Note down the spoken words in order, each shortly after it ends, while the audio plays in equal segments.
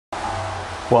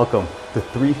Welcome to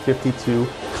 352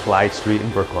 Clyde Street in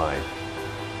Brookline.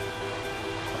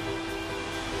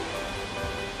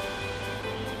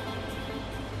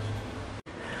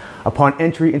 Upon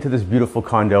entry into this beautiful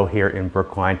condo here in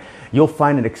Brookline, you'll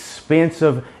find an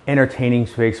expansive entertaining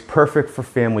space perfect for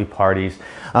family parties.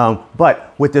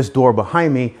 But with this door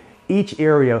behind me, each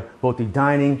area, both the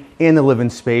dining and the living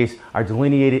space, are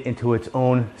delineated into its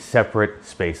own separate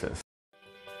spaces.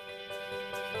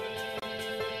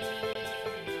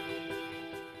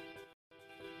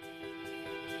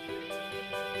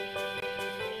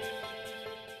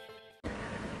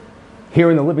 Here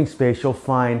in the living space, you'll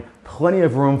find plenty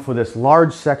of room for this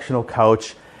large sectional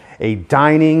couch, a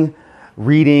dining,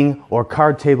 reading, or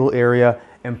card table area,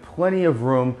 and plenty of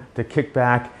room to kick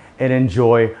back and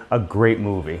enjoy a great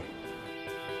movie.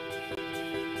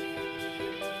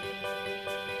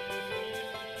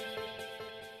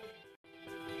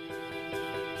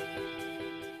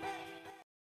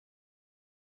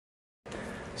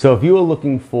 So if you are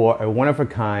looking for a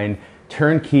one-of-a-kind,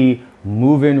 turnkey,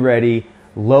 move-in ready,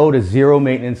 low to zero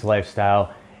maintenance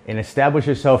lifestyle and establish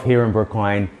yourself here in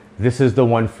Brookline, this is the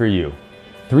one for you.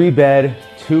 3-bed,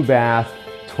 2-bath,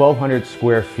 1,200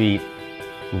 square feet,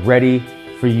 ready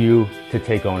for you to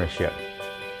take ownership.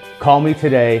 Call me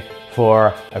today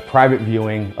for a private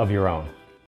viewing of your own.